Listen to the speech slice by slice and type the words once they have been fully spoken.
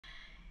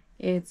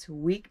It's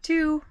week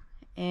 2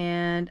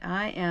 and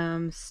I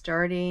am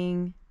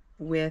starting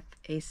with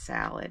a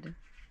salad.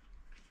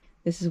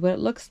 This is what it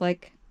looks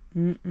like.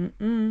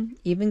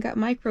 Even got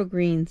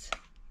microgreens.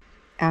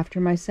 After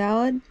my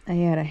salad, I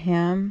had a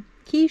ham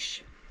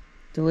quiche.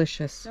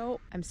 Delicious. So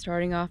I'm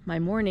starting off my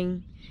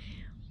morning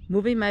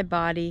moving my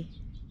body,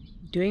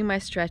 doing my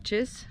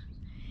stretches,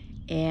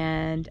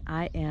 and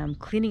I am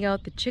cleaning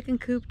out the chicken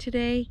coop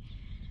today,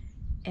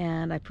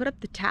 and I put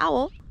up the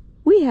towel.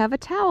 We have a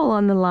towel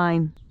on the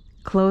line.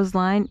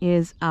 Clothesline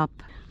is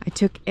up. I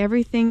took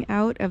everything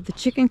out of the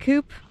chicken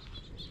coop.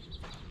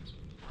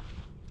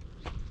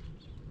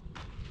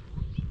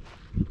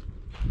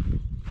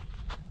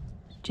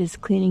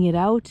 Just cleaning it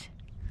out.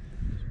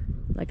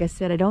 Like I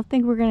said, I don't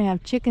think we're gonna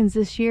have chickens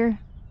this year,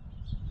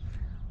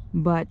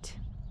 but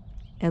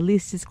at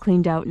least it's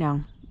cleaned out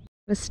now.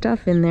 There's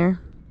stuff in there.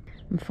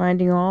 I'm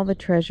finding all the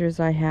treasures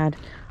I had,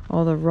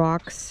 all the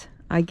rocks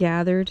I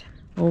gathered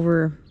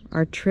over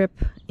our trip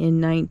in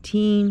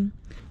 19,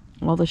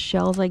 all the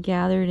shells I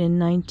gathered in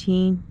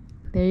 19.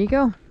 There you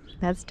go,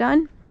 that's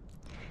done.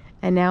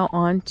 And now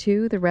on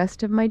to the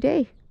rest of my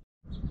day.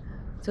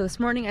 So this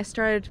morning I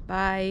started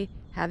by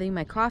having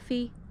my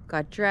coffee,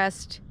 got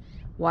dressed,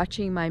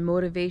 watching my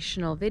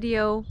motivational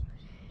video,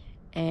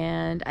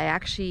 and I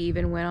actually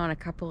even went on a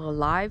couple of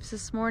lives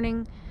this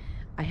morning.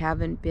 I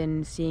haven't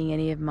been seeing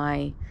any of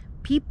my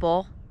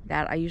people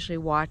that I usually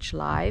watch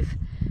live,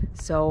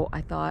 so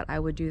I thought I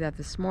would do that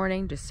this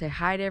morning, just say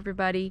hi to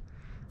everybody.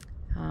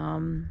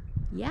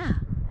 Yeah,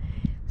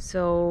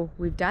 so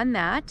we've done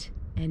that,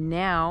 and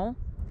now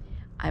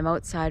I'm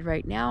outside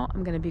right now.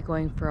 I'm gonna be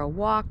going for a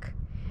walk.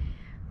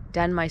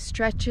 Done my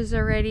stretches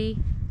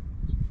already.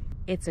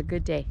 It's a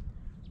good day.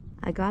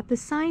 I got the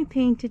sign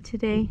painted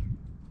today.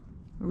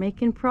 We're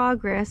making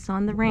progress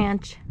on the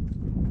ranch.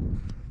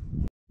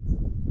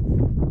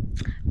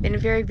 Been a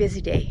very busy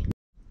day.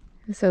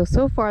 So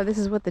far this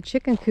is what the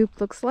chicken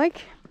coop looks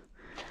like.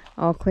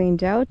 All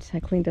cleaned out. I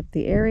cleaned up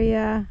the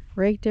area,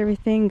 raked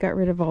everything, got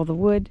rid of all the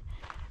wood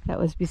that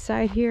was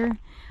beside here.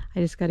 I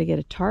just got to get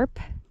a tarp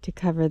to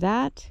cover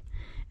that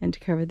and to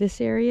cover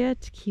this area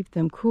to keep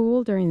them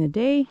cool during the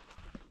day.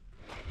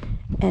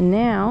 And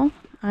now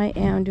I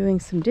am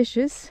doing some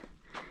dishes.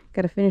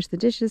 Got to finish the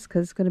dishes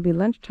because it's going to be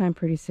lunchtime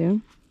pretty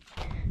soon.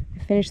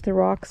 I finished the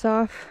rocks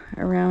off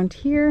around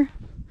here.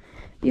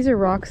 These are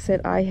rocks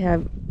that I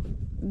have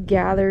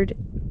gathered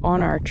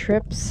on our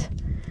trips,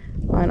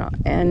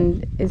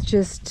 and it's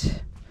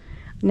just,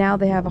 now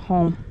they have a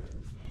home.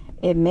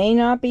 It may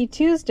not be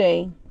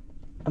Tuesday,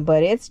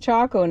 but it's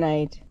Choco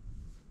night.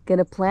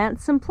 Gonna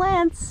plant some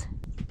plants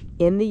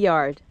in the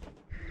yard.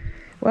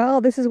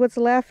 Well, this is what's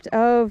left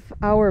of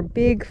our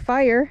big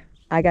fire.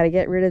 I got to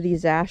get rid of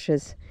these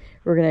ashes.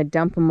 We're going to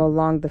dump them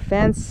along the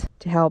fence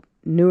to help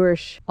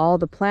nourish all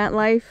the plant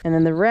life, and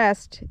then the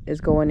rest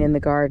is going in the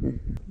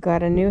garden.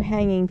 Got a new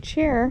hanging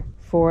chair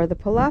for the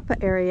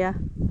palapa area.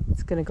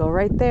 It's going to go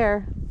right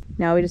there.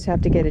 Now we just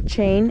have to get a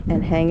chain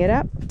and hang it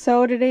up.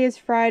 So today is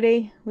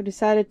Friday. We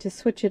decided to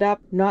switch it up.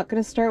 Not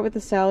going to start with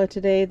the salad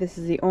today. This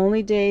is the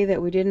only day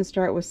that we didn't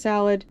start with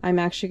salad. I'm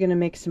actually going to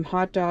make some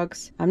hot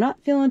dogs. I'm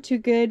not feeling too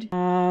good.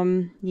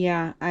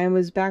 Yeah, I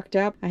was backed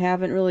up. I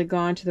haven't really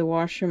gone to the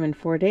washroom in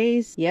 4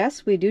 days.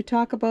 Yes, we do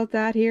talk about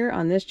that here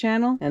on this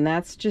channel, and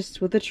that's just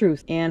with the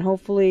truth. And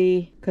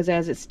hopefully, because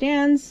as it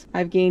stands,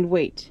 I've gained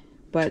weight.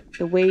 But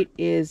the weight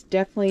is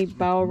definitely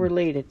bowel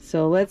related.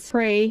 So let's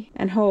pray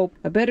and hope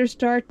a better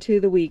start to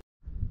the week.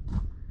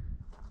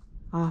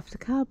 Off to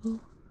Cabo.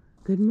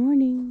 Good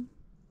morning.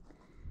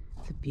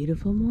 It's a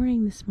beautiful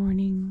morning this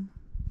morning.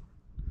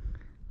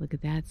 Look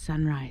at that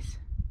sunrise.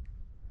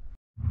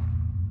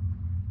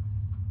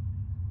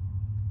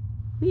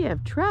 We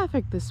have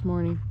traffic this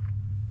morning.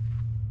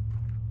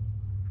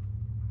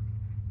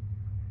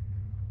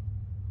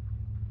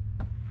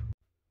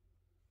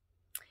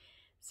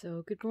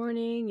 So good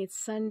morning, it's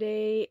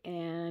Sunday,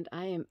 and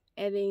I am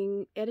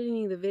editing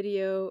the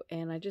video,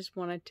 and I just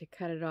wanted to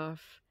cut it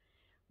off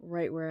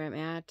right where I'm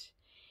at.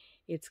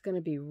 It's going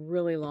to be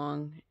really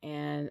long,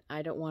 and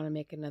I don't want to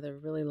make another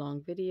really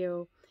long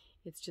video.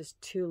 It's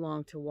just too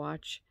long to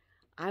watch.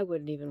 I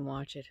wouldn't even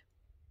watch it.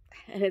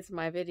 And it's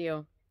my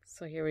video,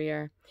 so here we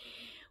are.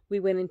 We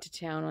went into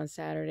town on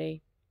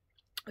Saturday.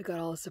 I got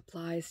all the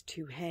supplies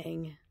to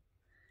hang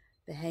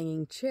the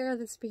hanging chair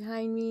that's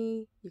behind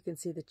me. You can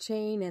see the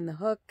chain and the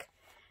hook.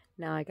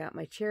 Now I got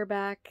my chair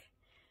back,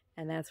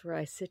 and that's where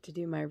I sit to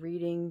do my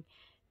reading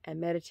and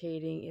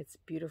meditating. It's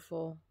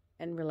beautiful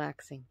and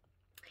relaxing.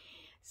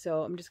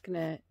 So I'm just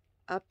gonna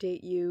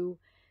update you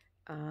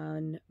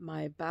on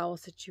my bowel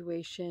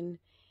situation.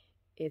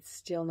 It's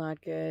still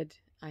not good.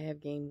 I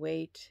have gained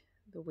weight.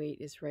 The weight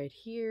is right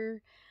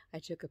here. I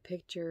took a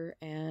picture,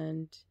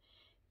 and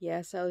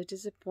yes, I was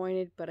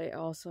disappointed, but I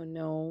also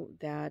know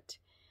that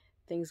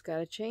things got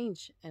to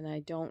change, and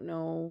I don't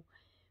know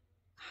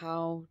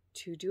how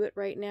to do it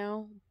right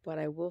now, but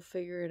I will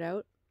figure it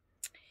out.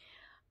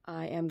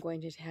 I am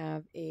going to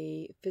have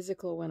a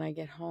physical when I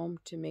get home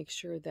to make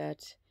sure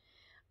that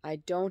I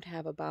don't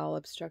have a bowel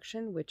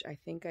obstruction, which I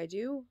think I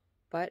do,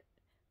 but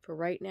for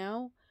right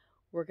now,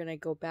 we're going to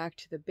go back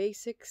to the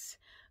basics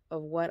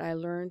of what I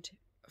learned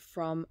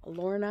from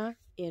Lorna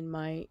in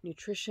my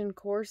nutrition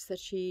course that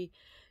she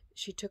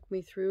took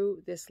me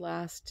through this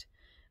last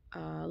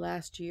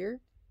year.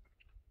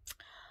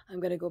 I'm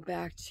going to go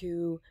back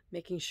to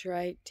making sure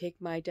I take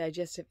my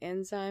digestive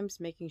enzymes,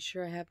 making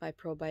sure I have my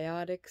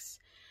probiotics.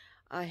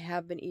 I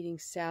have been eating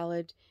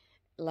salad,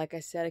 like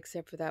I said,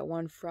 except for that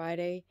one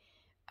Friday.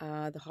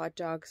 The hot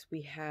dogs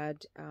we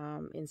had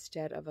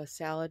instead of a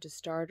salad to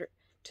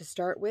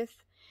start with.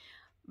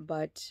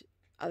 But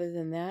other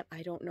than that,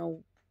 I don't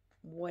know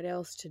what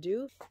else to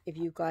do. If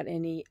you've got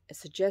any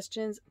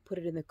suggestions, put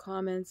it in the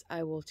comments.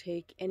 I will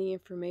take any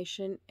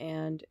information,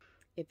 and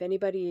if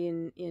anybody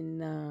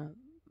in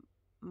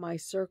my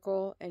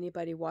circle,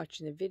 anybody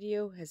watching the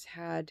video has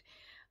had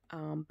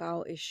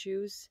bowel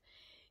issues,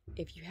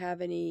 if you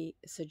have any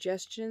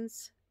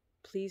suggestions,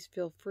 please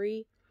feel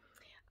free.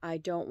 I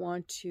don't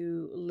want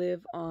to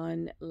live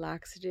on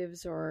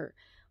laxatives or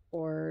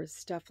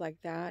stuff like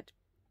that.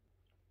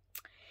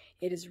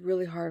 It is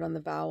really hard on the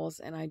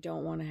bowels, and I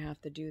don't want to have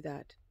to do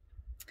that.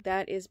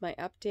 That is my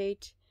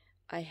update.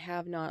 I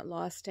have not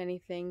lost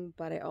anything,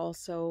 but I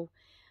also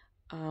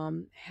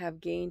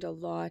have gained a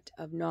lot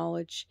of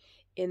knowledge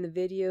in the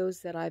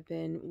videos that I've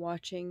been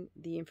watching,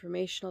 the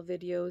informational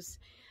videos.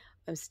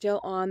 I'm still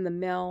on the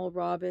Mel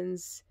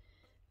Robbins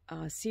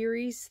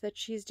series that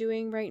she's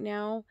doing right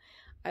now.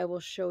 I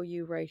will show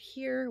you right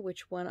here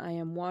which one I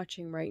am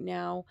watching right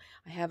now.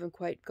 I haven't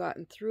quite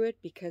gotten through it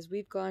because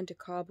we've gone to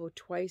Cabo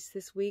twice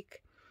this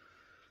week,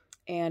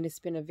 and it's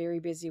been a very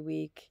busy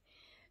week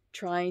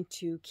trying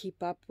to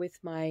keep up with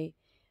my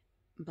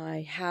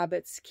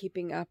habits,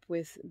 keeping up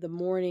with the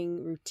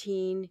morning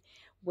routine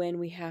when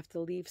we have to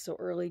leave so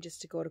early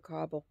just to go to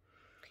Cabo.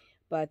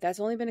 But that's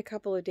only been a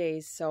couple of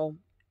days, so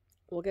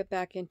we'll get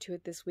back into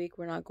it this week.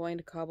 We're not going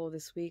to Cabo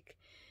this week.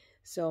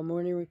 So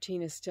morning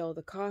routine is still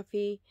the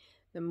coffee,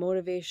 the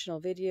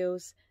motivational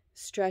videos,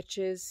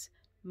 stretches,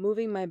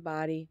 moving my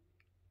body,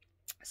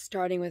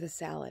 starting with a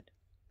salad.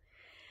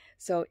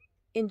 So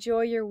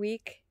enjoy your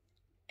week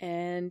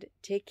and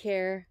take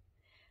care.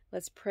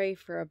 Let's pray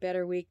for a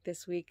better week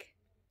this week.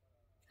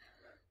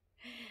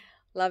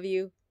 Love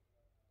you.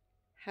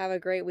 Have a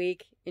great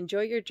week.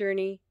 Enjoy your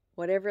journey,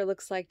 whatever it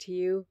looks like to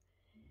you,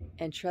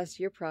 and trust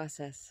your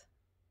process.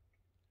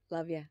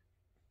 Love ya.